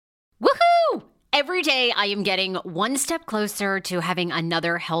Every day I am getting one step closer to having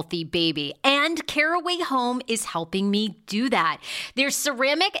another healthy baby, and Caraway Home is helping me do that. Their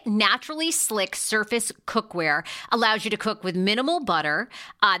ceramic, naturally slick surface cookware allows you to cook with minimal butter.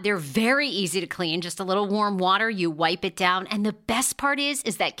 They're very easy to clean, just a little warm water, you wipe it down. And the best part is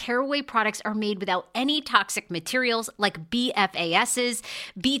that Caraway products are made without any toxic materials like BFASs,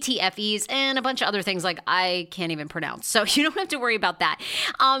 BTFEs, and a bunch of other things like I can't even pronounce. So you don't have to worry about that.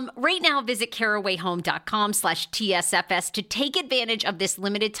 Right now, visit carawayhome.com/TSFS to take advantage of this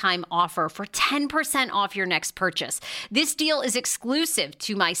limited time offer for 10% off your next purchase. This deal is exclusive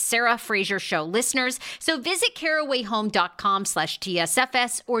to my Sarah Fraser Show listeners. So visit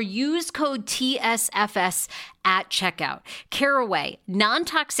carawayhome.com/TSFS or use code TSFS at checkout. Caraway,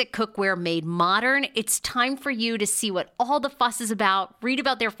 non-toxic cookware made modern. It's time for you to see what all the fuss is about, read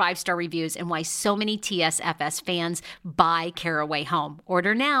about their 5-star reviews, and why so many TSFS fans buy Caraway Home.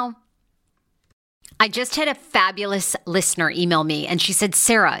 Order now. I just had a fabulous listener email me, and she said,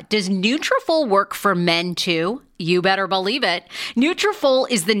 Sarah, does Nutrafol work for men too? You better believe it. Nutrafol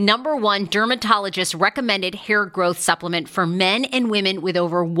is the #1 dermatologist recommended hair growth supplement for men and women, with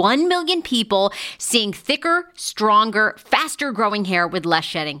over 1 million people seeing thicker, stronger, faster growing hair with less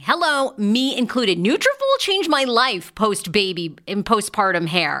shedding. Hello, me included. Nutrafol changed my life post-baby and postpartum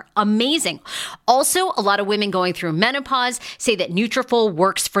hair. Amazing. Also, a lot of women going through menopause say that Nutrafol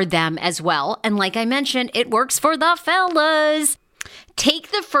works for them as well. And like I mentioned, it works for the fellas.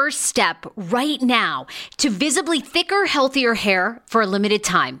 Take the first step right now to visibly thicker, healthier hair for a limited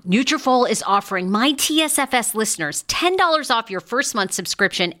time. Nutrafol is offering my TSFS listeners $10 off your first month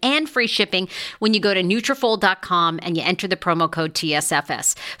subscription and free shipping when you go to Nutrafol.com and you enter the promo code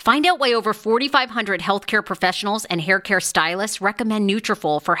TSFS. Find out why over 4,500 healthcare professionals and hair care stylists recommend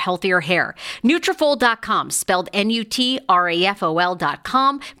Nutrafol for healthier hair. Nutrafol.com, spelled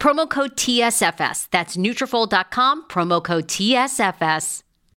Nutrafol.com, promo code TSFS. That's Nutrafol.com, promo code TSFS.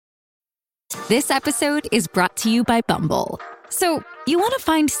 This episode is brought to you by Bumble. So, you want to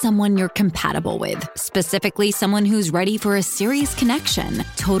find someone you're compatible with, specifically someone who's ready for a serious connection,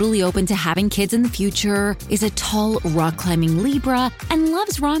 totally open to having kids in the future, is a tall, rock-climbing Libra, and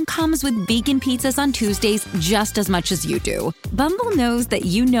loves rom-coms with vegan pizzas on Tuesdays just as much as you do. Bumble knows that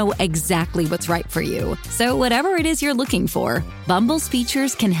you know exactly what's right for you. So whatever it is you're looking for, Bumble's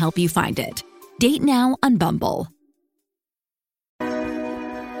features can help you find it. Date now on Bumble.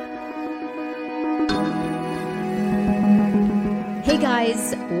 Hey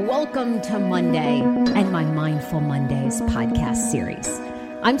guys, welcome to Monday and my Mindful Mondays podcast series.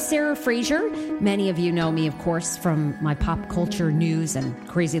 I'm Sarah Fraser. Many of you know me, of course, from my pop culture news and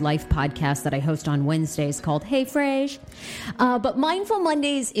crazy life podcast that I host on Wednesdays called Hey Frage. But Mindful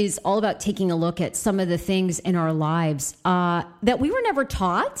Mondays is all about taking a look at some of the things in our lives that we were never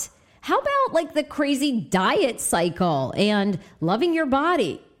taught. How about like the crazy diet cycle and loving your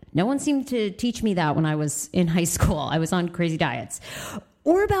body? No one seemed to teach me that when I was in high school. I was on crazy diets.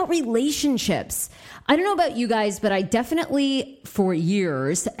 Or about relationships. I don't know about you guys, but I definitely, for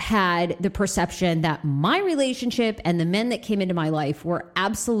years, had the perception that my relationship and the men that came into my life were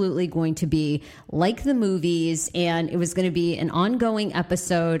absolutely going to be like the movies, and it was going to be an ongoing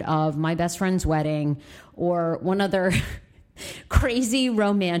episode of My Best Friend's Wedding or one other crazy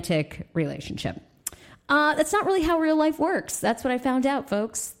romantic relationship. That's not really how real life works. That's what I found out,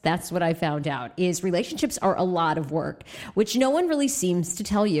 folks. That's what I found out, is relationships are a lot of work, which no one really seems to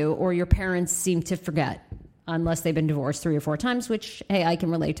tell you, or your parents seem to forget, unless they've been divorced 3 or 4 times, which, hey, I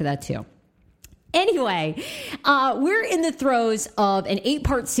can relate to that too. Anyway, we're in the throes of an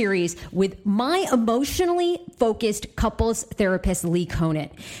 8-part series with my emotionally focused couples therapist, Lee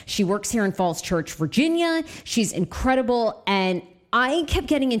Conant. She works here in Falls Church, Virginia. She's incredible, and I kept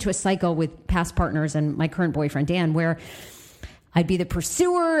getting into a cycle with past partners and my current boyfriend, Dan, where I'd be the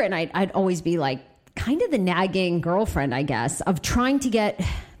pursuer and I'd always be like kind of the nagging girlfriend, I guess, of trying to get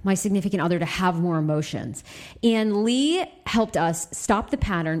my significant other to have more emotions. And Lee helped us stop the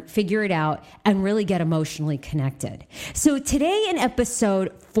pattern, figure it out, and really get emotionally connected. So today in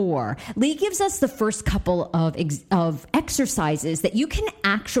episode 4, Lee gives us the first couple of exercises that you can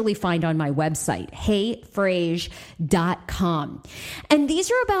actually find on my website, heyfrage.com. And these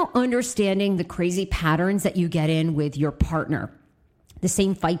are about understanding the crazy patterns that you get in with your partner. The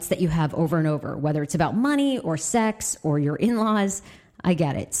same fights that you have over and over, whether it's about money or sex or your in-laws. I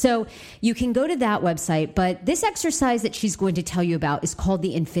get it. So you can go to that website, but this exercise that she's going to tell you about is called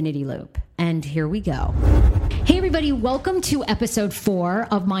the Infinity Loop. And here we go. Hey everybody, welcome to episode 4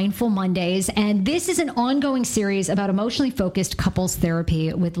 of Mindful Mondays. And this is an ongoing series about emotionally focused couples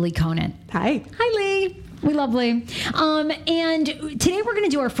therapy with Lee Conant. Hi. Hi, Lee. We love Lee. And today we're going to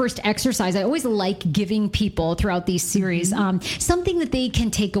do our first exercise. I always like giving people throughout these series something that they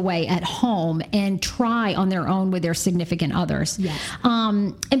can take away at home and try on their own with their significant others. Yes.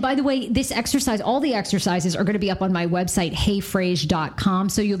 And by the way, this exercise, all the exercises are going to be up on my website, heyfrase.com.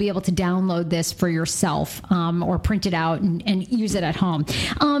 So you'll be able to download this for yourself or print it out and use it at home.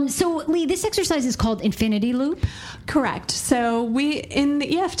 So Lee, this exercise is called Infinity Loop. Correct. So in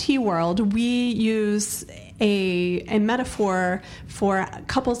the EFT world, we use a metaphor for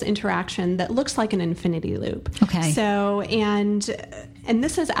couples interaction that looks like an infinity loop. Okay. So, and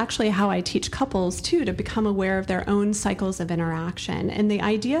this is actually how I teach couples too, to become aware of their own cycles of interaction. And the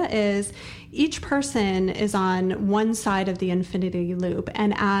idea is each person is on one side of the infinity loop.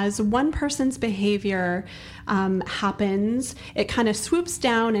 And as one person's behavior happens, it kind of swoops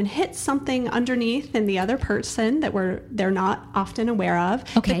down and hits something underneath in the other person that they're not often aware of.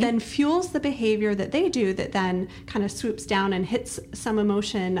 Okay. That then fuels the behavior that they do, that then kind of swoops down and hits some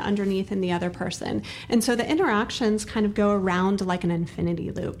emotion underneath in the other person. And so the interactions kind of go around like an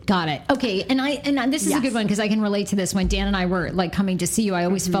infinity loop. Got it. Okay. And this is a good one because I can relate to this. When Dan and I were like coming to see you, I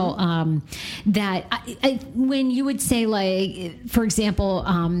always felt that when you would say, like, for example,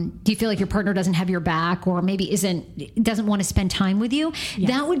 do you feel like your partner doesn't have your back or maybe doesn't want to spend time with you? Yes.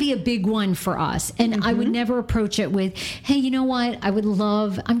 That would be a big one for us. And I would never approach it with, hey, you know what?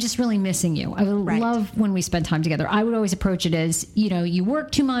 I'm just really missing you. I would love when we spend time together. I would always approach it as, you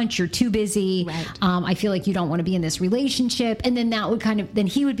work too much, you're too busy. Right. I feel like you don't want to be in this relationship. And then that would then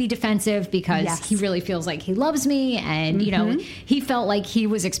he would be defensive because he really feels like he loves me. And, he felt like he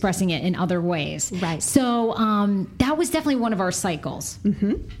was expressing it in other ways. Right. So that was definitely one of our cycles.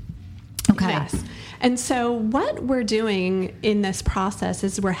 Mm-hmm. Okay. Yes. And so what we're doing in this process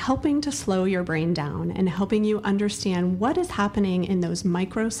is we're helping to slow your brain down and helping you understand what is happening in those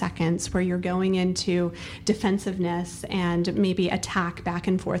microseconds where you're going into defensiveness and maybe attack back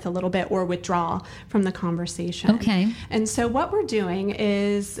and forth a little bit or withdraw from the conversation. Okay. And so what we're doing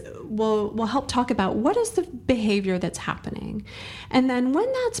is we'll help talk about what is the behavior that's happening. And then when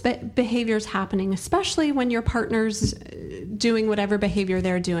that behavior is happening, especially when your partner's doing whatever behavior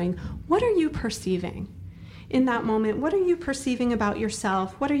they're doing, what are you perceiving? In that moment, what are you perceiving about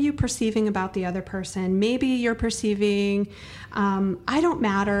yourself? What are you perceiving about the other person? Maybe you're perceiving, I don't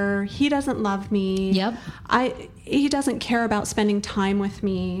matter. He doesn't love me. Yep. He doesn't care about spending time with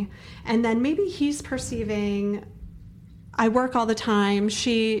me. And then maybe he's perceiving, I work all the time.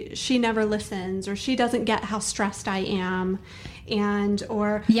 She never listens, or she doesn't get how stressed I am.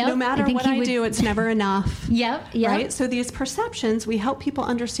 No matter what I do, it's never enough. Yep. Right? So these perceptions, we help people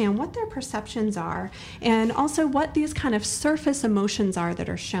understand what their perceptions are and also what these kind of surface emotions are that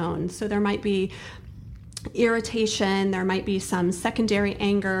are shown. So there might be irritation, there might be some secondary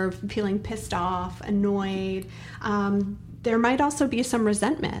anger, feeling pissed off, annoyed. There might also be some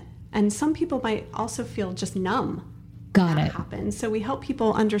resentment. And some people might also feel just numb. Got it. Happens. So we help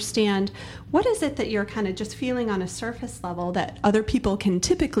people understand what is it that you're kind of just feeling on a surface level that other people can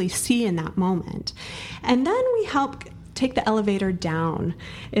typically see in that moment. And then we help take the elevator down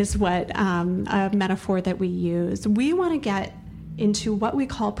is what a metaphor that we use. We want to get into what we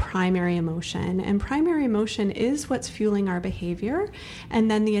call primary emotion. And primary emotion is what's fueling our behavior.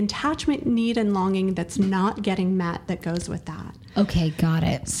 And then the attachment, need, and longing that's not getting met that goes with that. Okay, got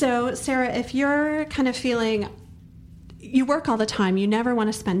it. So Sarah, if you're kind of feeling, you work all the time, you never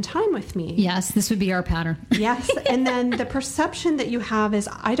want to spend time with me. Yes, this would be our pattern. Yes. And then the perception that you have is,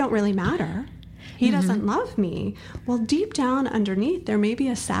 I don't really matter. He doesn't love me. Well, deep down underneath, there may be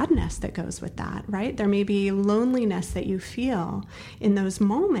a sadness that goes with that, right? There may be loneliness that you feel in those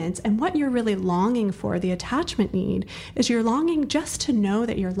moments. And what you're really longing for, the attachment need, is you're longing just to know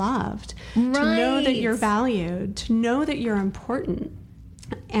that you're loved, to know that you're valued, to know that you're important.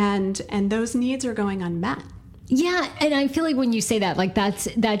 And those needs are going unmet. Yeah, and I feel like when you say that, like that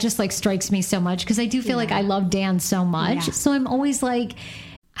just like strikes me so much because I do feel like I love Dan so much. Yeah. So I'm always like,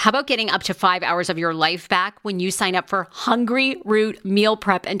 how about getting up to 5 hours of your life back when you sign up for Hungry Root meal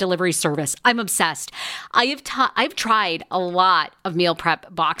prep and delivery service? I'm obsessed. I've tried a lot of meal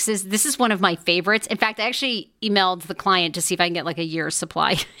prep boxes. This is one of my favorites. In fact, I actually emailed the client to see if I can get like a year's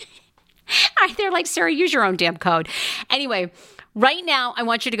supply. They're like, Sarah, use your own damn code. Anyway, right now, I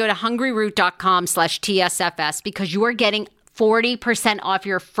want you to go to hungryroot.com/TSFS because you are getting 40% off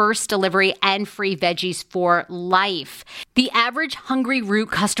your first delivery and free veggies for life. The average Hungry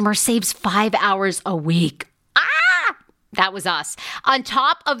Root customer saves 5 hours a week. That was us. On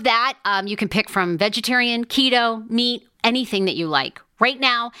top of that, you can pick from vegetarian, keto, meat, anything that you like. Right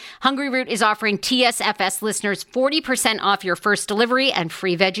now, Hungry Root is offering TSFS listeners 40% off your first delivery and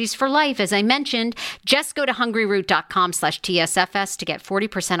free veggies for life. As I mentioned, just go to hungryroot.com/TSFS to get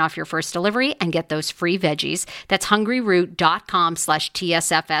 40% off your first delivery and get those free veggies. That's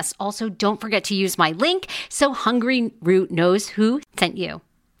hungryroot.com/TSFS. Also, don't forget to use my link so Hungry Root knows who sent you.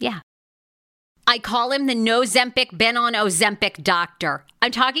 Yeah. I call him the No-Zempic been on Ozempic doctor.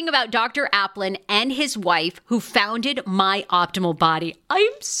 I'm talking about Dr. Aplin and his wife who founded My Optimal Body. I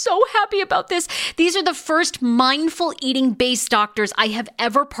am so happy about this. These are the first mindful eating-based doctors I have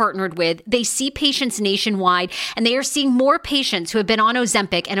ever partnered with. They see patients nationwide, and they are seeing more patients who have been on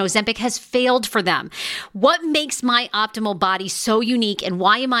Ozempic, and Ozempic has failed for them. What makes My Optimal Body so unique, and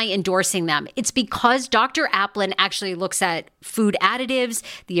why am I endorsing them? It's because Dr. Aplin actually looks at food additives,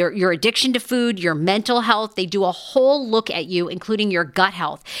 your addiction to food, your mental health. They do a whole look at you, including your gut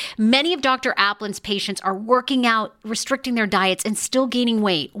health. Many of Dr. Aplin's patients are working out, restricting their diets, and still gaining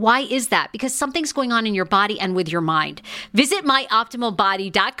weight. Why is that? Because something's going on in your body and with your mind. Visit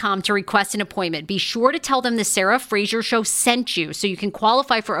myoptimalbody.com to request an appointment. Be sure to tell them the Sarah Fraser Show sent you so you can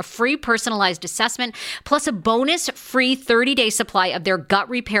qualify for a free personalized assessment, plus a bonus free 30-day supply of their gut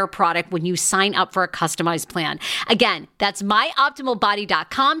repair product when you sign up for a customized plan. Again, that's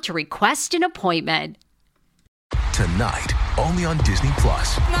myoptimalbody.com to request an appointment. Tonight, only on Disney+.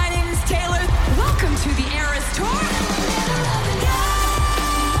 My name is Taylor. Welcome to the Eras Tour.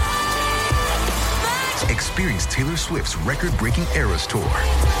 Experience Taylor Swift's record-breaking Eras Tour.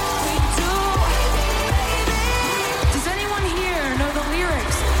 Does anyone here know the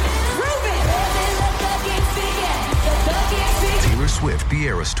lyrics? Taylor Swift The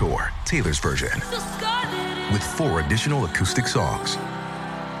Eras Tour, Taylor's version, with 4 additional acoustic songs.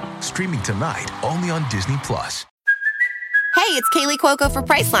 Streaming tonight, only on Disney+. Hey, it's Kaylee Cuoco for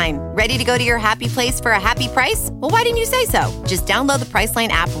Priceline. Ready to go to your happy place for a happy price? Well, why didn't you say so? Just download the Priceline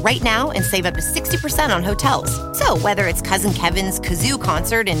app right now and save up to 60% on hotels. So whether it's Cousin Kevin's Kazoo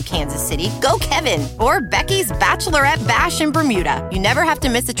Concert in Kansas City, go Kevin, or Becky's Bachelorette Bash in Bermuda, you never have to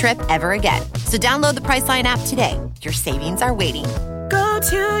miss a trip ever again. So download the Priceline app today. Your savings are waiting. Go to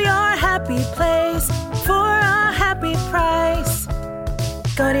your happy place for a happy price.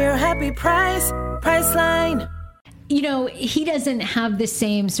 Go to your happy price, Priceline. You know, he doesn't have the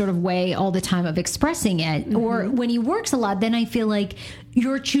same sort of way all the time of expressing it. Mm-hmm. Or when he works a lot, then I feel like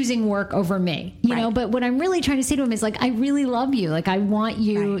you're choosing work over me, you know? But what I'm really trying to say to him is like, I really love you. Like, I want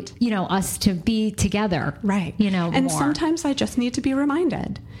you, you know, us to be together. Right. You know, and more. Sometimes I just need to be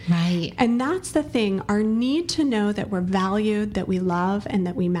reminded. Right. And that's the thing. Our need to know that we're valued, that we love, and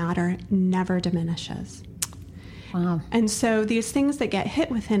that we matter never diminishes. Wow. And so these things that get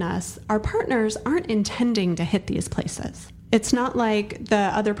hit within us, our partners aren't intending to hit these places. It's not like the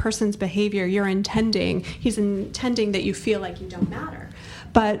other person's behavior he's intending that you feel like you don't matter.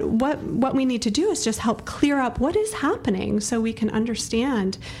 But what we need to do is just help clear up what is happening so we can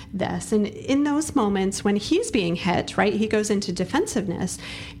understand this. And in those moments when he's being hit, right, he goes into defensiveness.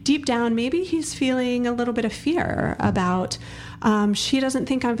 Deep down, maybe he's feeling a little bit of fear about she doesn't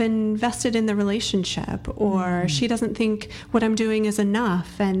think I've invested in the relationship, or she doesn't think what I'm doing is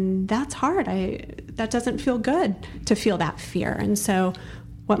enough. And that's hard. That doesn't feel good to feel that fear. And so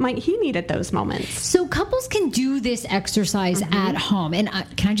what might he need at those moments? So couples can do this exercise at home. And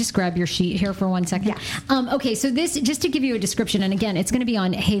can I just grab your sheet here for 1 second? Yeah. Okay, so this, just to give you a description, and again, it's going to be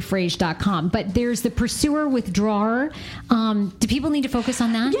on heyfrage.com, but there's the pursuer withdrawer. Do people need to focus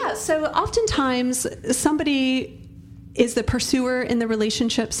on that? Yeah, so oftentimes somebody is the pursuer in the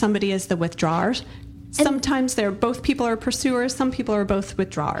relationship, somebody is the withdrawer. Sometimes both people are pursuers, some people are both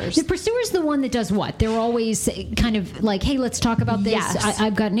withdrawers. The pursuer is the one that does what? They're always kind of like, hey, let's talk about this. Yes.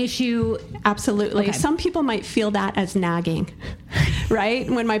 I've got an issue. Absolutely. Okay. Some people might feel that as nagging, right?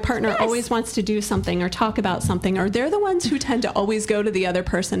 When my partner always wants to do something or talk about something, or they're the ones who tend to always go to the other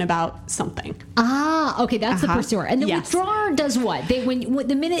person about something. Ah, okay, that's the pursuer. And the withdrawer does what?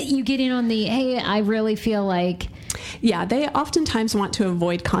 The minute you get in on the, hey, I really feel like... Yeah, they oftentimes want to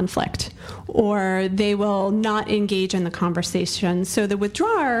avoid conflict, or they will not engage in the conversation. So the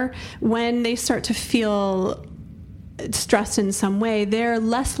withdrawer, when they start to feel stressed in some way, they're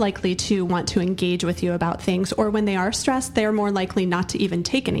less likely to want to engage with you about things, or when they are stressed, they're more likely not to even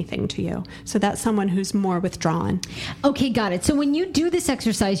take anything to you. So that's someone who's more withdrawn. Okay, got it. So when you do this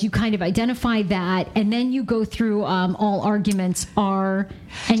exercise, you kind of identify that, and then you go through all arguments are,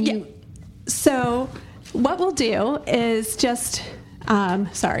 and you... So what we'll do is just...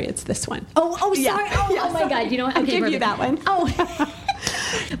 sorry, it's this one. Oh, sorry. Yeah. Oh my God. You know what? I'll Okay, give you that one. Oh.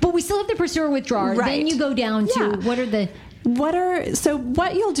 But we still have the pursuer withdrawer. Right. Then you go down to what are the...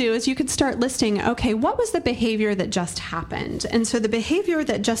 What you'll do is you could start listing, okay, what was the behavior that just happened? And so the behavior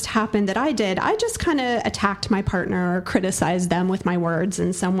that just happened that I did, I just kind of attacked my partner or criticized them with my words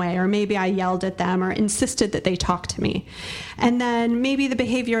in some way, or maybe I yelled at them or insisted that they talk to me. And then maybe the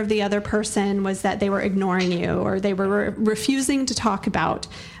behavior of the other person was that they were ignoring you, or they were refusing to talk about.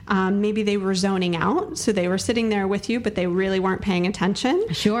 Maybe they were zoning out, so they were sitting there with you, but they really weren't paying attention.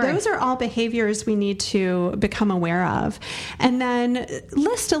 Sure. Those are all behaviors we need to become aware of. And then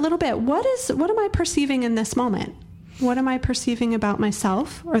list a little bit, what am I perceiving in this moment? What am I perceiving about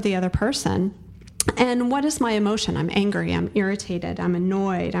myself or the other person? And what is my emotion? I'm angry, I'm irritated, I'm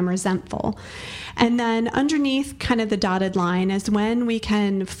annoyed, I'm resentful. And then underneath kind of the dotted line is when we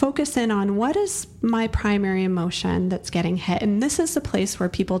can focus in on what is my primary emotion that's getting hit. And this is the place where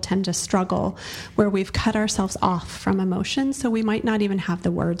people tend to struggle, where we've cut ourselves off from emotion, so we might not even have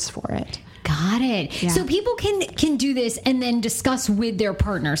the words for it. Got it. Yeah. So people can do this and then discuss with their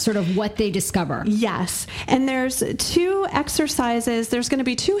partner sort of what they discover. Yes. And there's 2 exercises. There's going to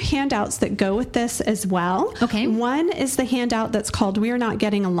be 2 handouts that go with this as well. Okay. One is the handout that's called We're Not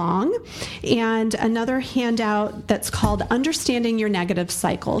Getting Along, and another handout that's called Understanding Your Negative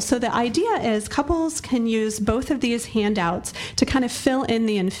Cycle. So the idea is couples can use both of these handouts to kind of fill in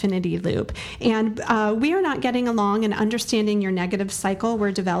the infinity loop. And We Are Not Getting Along and Understanding Your Negative Cycle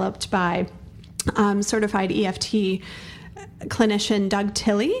were developed by certified EFT clinician Doug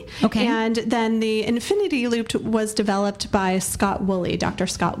Tilley. Okay. And then the Infinity Loop was developed by Scott Woolley, Dr.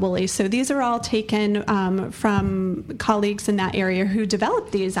 Scott Woolley. So these are all taken from colleagues in that area who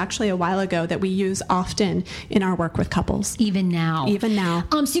developed these actually a while ago that we use often in our work with couples. Even now.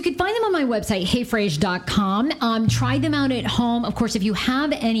 So you can find them on my website, heyfrase.com. Try them out at home. Of course, if you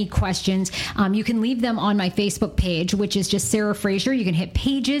have any questions, you can leave them on my Facebook page, which is just Sarah Fraser. You can hit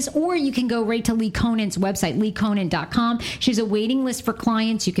pages, or you can go right to Lee Conan's website, leeconan.com. She's a waiting list for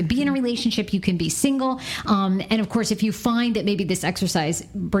clients. You can be in a relationship. You can be single. And of course, if you find that maybe this exercise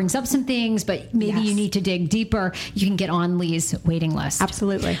brings up some things, but maybe you need to dig deeper, you can get on Lee's waiting list.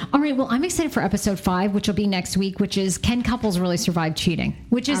 Absolutely. All right. Well, I'm excited for episode 5, which will be next week, which is Can Couples Really Survive Cheating?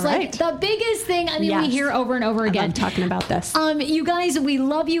 Which is like the biggest thing. I mean, we hear over and over again. I love talking about this. You guys, we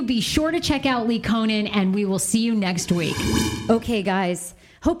love you. Be sure to check out Lee Conan, and we will see you next week. Okay, guys.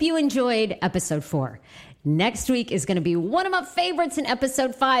 Hope you enjoyed episode 4. Next week is going to be one of my favorites in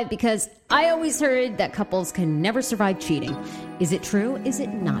episode 5 because I always heard that couples can never survive cheating. Is it true? Is it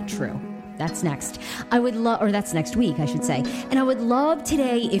not true? That's next. That's next week, I should say. And I would love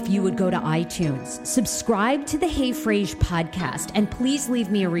today if you would go to iTunes, subscribe to the Hey Frase podcast, and please leave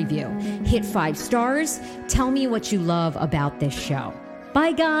me a review. Hit 5 stars. Tell me what you love about this show.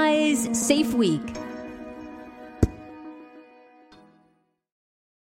 Bye, guys. Safe week.